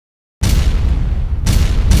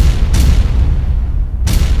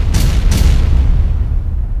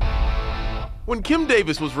When Kim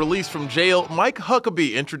Davis was released from jail, Mike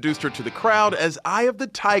Huckabee introduced her to the crowd as "Eye of the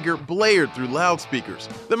Tiger" blared through loudspeakers.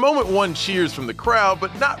 The moment won cheers from the crowd,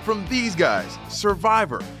 but not from these guys.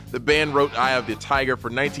 Survivor. The band wrote "Eye of the Tiger" for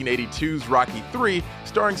 1982's Rocky III,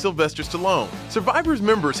 starring Sylvester Stallone. Survivor's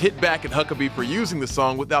members hit back at Huckabee for using the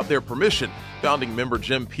song without their permission. Founding member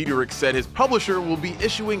Jim Peterick said his publisher will be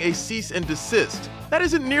issuing a cease and desist. That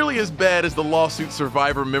isn't nearly as bad as the lawsuit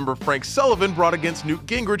Survivor member Frank Sullivan brought against Newt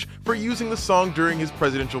Gingrich for using the song during his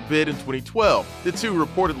presidential bid in 2012. The two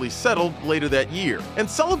reportedly settled later that year. And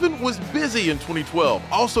Sullivan was busy in 2012,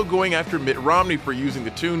 also going after Mitt Romney for using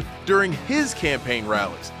the tune during his campaign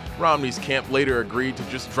rallies. Romney's camp later agreed to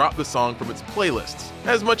just drop the song from its playlists.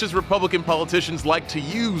 As much as Republican politicians like to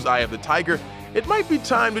use "Eye of the Tiger," it might be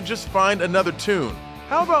time to just find another tune.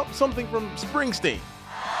 How about something from Springsteen?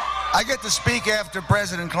 I get to speak after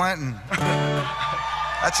President Clinton.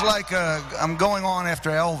 That's like I'm going on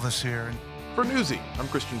after Elvis here. For Newsy, I'm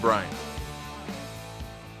Christian Bryant.